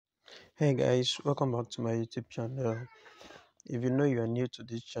Hey guys, welcome back to my YouTube channel. If you know you are new to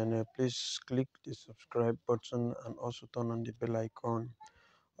this channel, please click the subscribe button and also turn on the bell icon.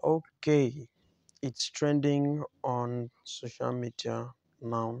 Okay, it's trending on social media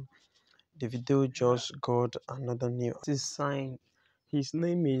now. Davido just got another new artist signed. His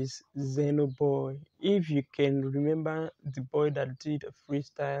name is Zhenoboy. If you can remember the boy that did a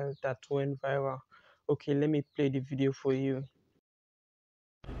freestyle that went viral. Okay, let me play the video for you.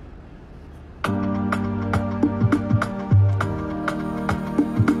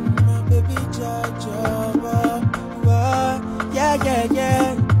 Baby Jaja,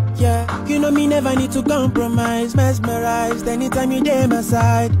 yeah. You know me never need to compromise, mesmerized anytime you dey my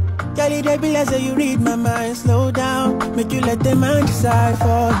side. Girl, you dey be like say you read my mind. Slow down, make you let the man decide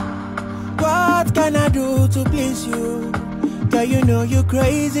for you. What can I do to please you? Girl, you know you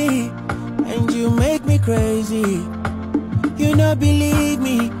crazy, and you make me crazy. You know believe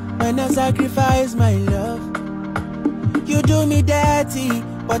me when I sacrifice my love. You do me dirty,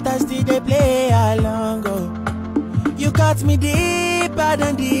 but I still dey play along. Oh, you cut me deeper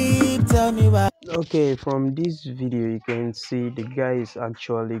than deep. Tell me why. Okay, from this video you can see the guy is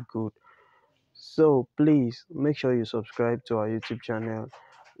actually good. So please make sure you subscribe to our YouTube channel.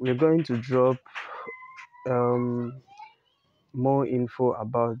 We're going to drop um more info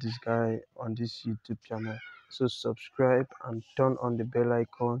about this guy on this YouTube channel. So subscribe and turn on the bell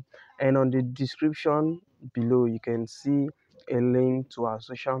icon, and on the description below you can see a link to our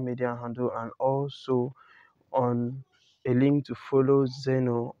social media handle, and also on a link to follow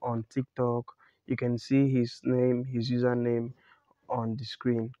Zeno on TikTok. You can see his name, his username on the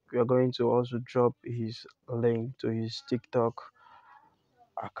screen. We are going to also drop his link to his TikTok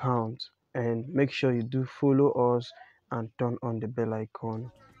account, and make sure you do follow us and turn on the bell icon.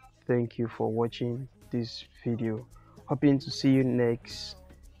 Thank you for watching this video. Hoping to see you next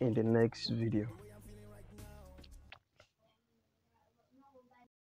in the next video.